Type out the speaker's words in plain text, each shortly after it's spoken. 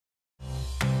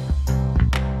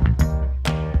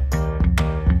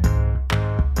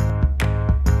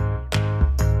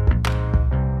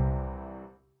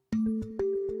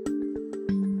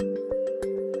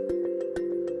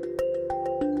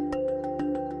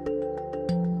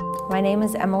My name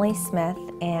is Emily Smith,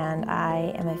 and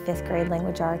I am a 5th grade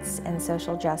language arts and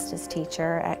social justice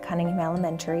teacher at Cunningham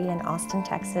Elementary in Austin,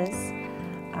 Texas.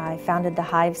 I founded the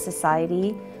Hive Society,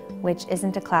 which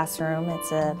isn't a classroom.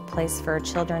 It's a place for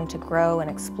children to grow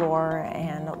and explore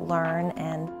and learn,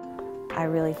 and I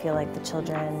really feel like the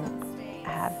children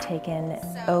have taken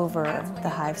over the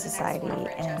Hive Society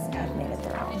and have made it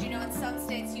their own. Did you know in some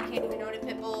states you can't even own a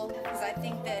pit bull? Because I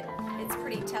think that it's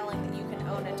pretty telling that you can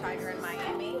own a tiger in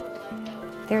Miami.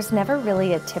 There's never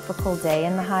really a typical day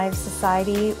in the Hive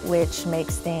Society, which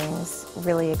makes things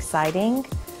really exciting.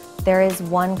 There is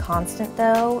one constant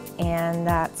though, and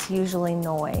that's usually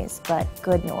noise, but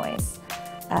good noise.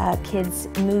 Kids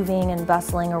moving and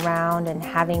bustling around and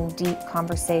having deep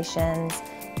conversations,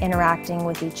 interacting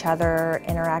with each other,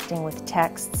 interacting with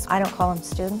texts. I don't call them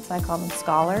students, I call them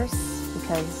scholars,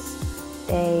 because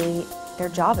their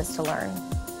job is to learn.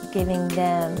 Giving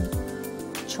them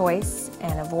choice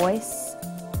and a voice,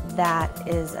 that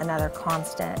is another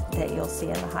constant that you'll see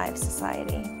in the Hive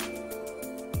Society.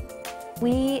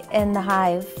 We in the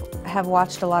Hive have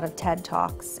watched a lot of TED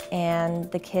Talks,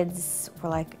 and the kids were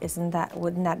like,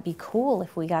 wouldn't that be cool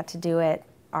if we got to do it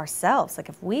ourselves, like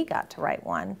if we got to write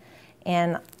one?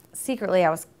 And secretly I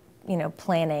was,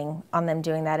 planning on them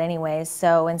doing that anyways.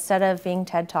 So instead of being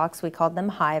TED Talks, we called them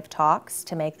Hive Talks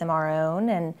to make them our own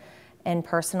and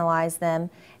personalize them.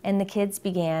 And the kids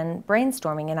began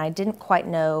brainstorming, and I didn't quite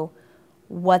know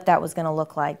what that was going to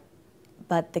look like,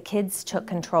 but the kids took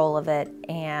control of it,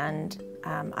 and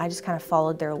I just kind of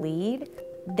followed their lead.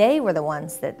 They were the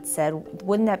ones that said,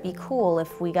 wouldn't that be cool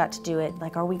if we got to do it,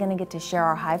 like, are we going to get to share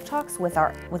our Hive Talks with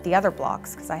the other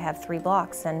blocks, because I have 3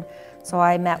 blocks. And so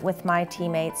I met with my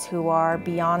teammates who are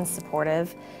beyond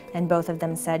supportive, and both of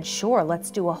them said, sure,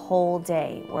 let's do a whole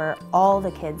day where all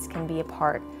the kids can be a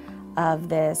part of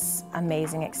this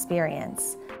amazing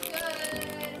experience.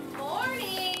 Good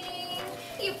morning,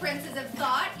 you princes of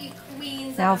thought, you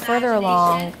queens Now, of further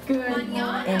along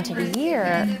imagination. into the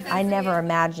year, I never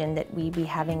imagined that we'd be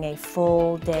having a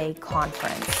full-day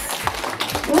conference.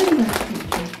 What is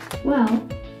architecture? Well,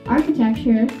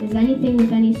 architecture is anything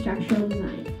with any structural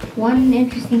design. One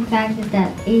interesting fact is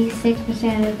that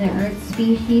 86% of the Earth's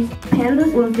species,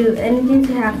 pandas will do anything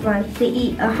to have fun. They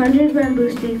eat 100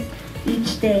 bamboo sticks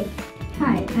each day.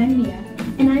 Hi, I'm Mia.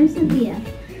 And I'm Sophia.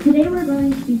 Today we're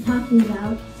going to be talking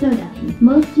about soda.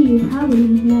 Most of you probably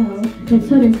know that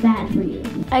soda is bad for you.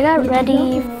 I got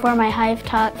ready for my Hive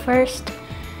Talk first.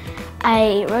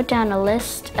 I wrote down a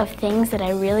list of things that I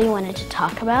really wanted to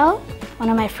talk about. One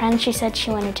of my friends, she said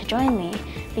she wanted to join me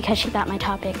because she thought my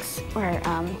topics were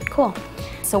cool.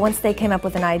 So once they came up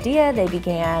with an idea, they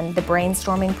began the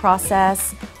brainstorming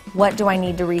process. What do I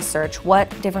need to research?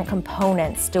 What different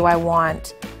components do I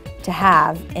want to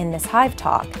have in this Hive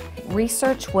Talk?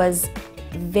 Research was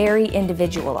very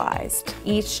individualized.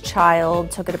 Each child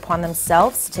took it upon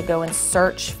themselves to go and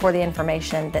search for the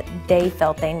information that they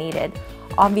felt they needed.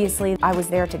 Obviously, I was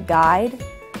there to guide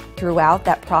throughout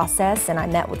that process, and I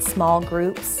met with small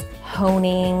groups,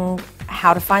 honing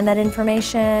how to find that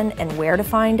information and where to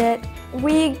find it.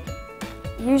 We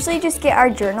usually just get our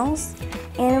journals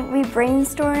and we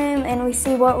brainstorm and we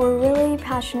see what we're really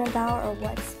passionate about or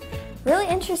what's really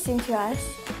interesting to us.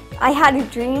 I had a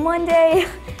dream one day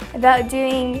about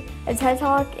doing a TED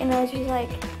Talk, and I was just like,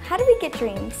 how do we get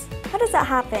dreams? How does that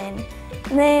happen?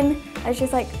 And then I was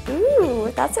just like,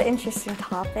 ooh, that's an interesting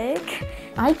topic.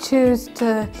 I choose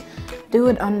to do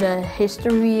it on the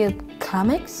history of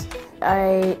comics.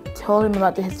 I told him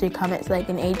about the history of comics, like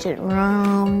in ancient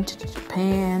Rome, to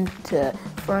Japan, to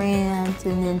France,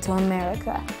 and then to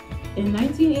America. In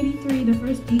 1983, the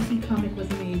first DC comic was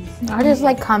made. I just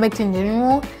like comics in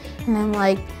general, and then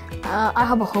I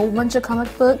have a whole bunch of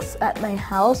comic books at my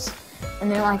house, and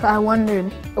then I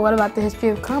wondered, what about the history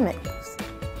of comics?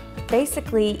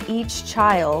 Basically, each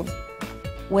child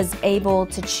was able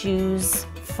to choose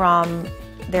from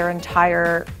their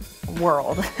entire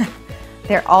world,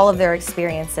 all of their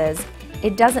experiences.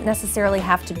 It doesn't necessarily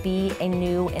have to be a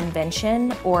new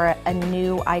invention or a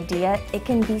new idea. It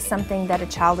can be something that a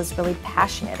child is really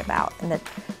passionate about and that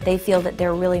they feel that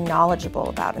they're really knowledgeable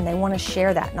about, and they want to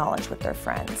share that knowledge with their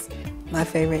friends. My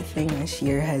favorite thing this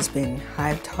year has been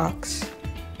Hive Talks,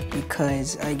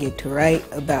 because I get to write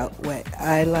about what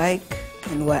I like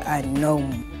and what I know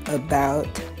about.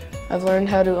 I've learned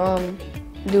how to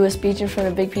do a speech in front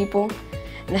of big people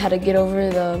and how to get over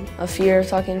the fear of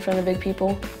talking in front of big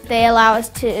people. They allow us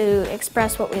to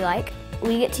express what we like.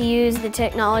 We get to use the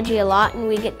technology a lot, and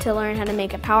we get to learn how to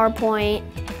make a PowerPoint,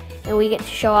 and we get to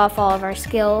show off all of our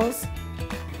skills.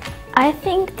 I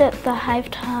think that the Hive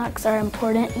Talks are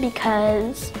important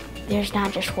because there's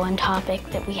not just one topic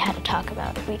that we had to talk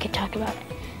about. We could talk about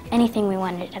anything we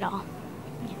wanted at all.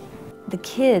 The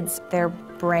kids, their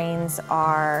brains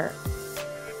are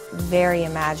very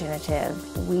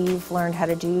imaginative. We've learned how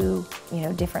to do,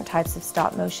 different types of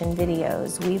stop motion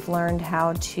videos. We've learned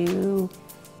how to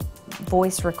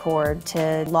voice record,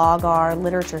 to log our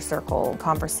literature circle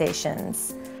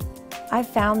conversations. I've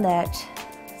found that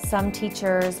some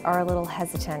teachers are a little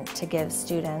hesitant to give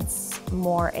students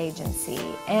more agency,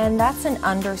 and that's an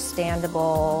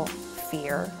understandable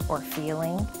fear or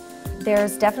feeling.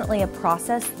 There's definitely a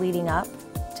process leading up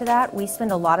to that. We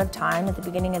spend a lot of time at the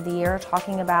beginning of the year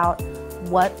talking about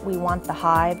what we want the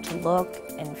Hive to look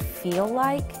and feel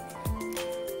like.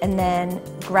 And then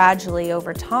gradually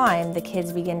over time, the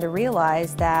kids begin to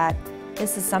realize that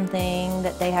this is something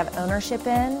that they have ownership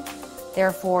in.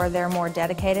 Therefore, they're more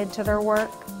dedicated to their work.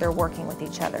 They're working with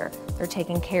each other. They're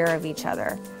taking care of each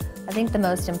other. I think the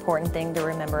most important thing to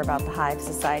remember about the Hive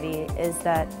Society is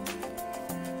that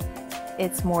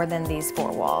it's more than these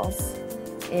four walls.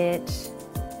 It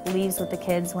leaves with the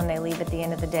kids when they leave at the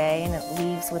end of the day, and it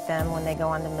leaves with them when they go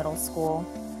on to middle school.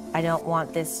 I don't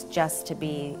want this just to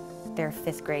be their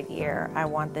 5th grade year. I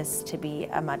want this to be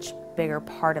a much bigger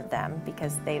part of them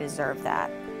because they deserve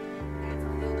that.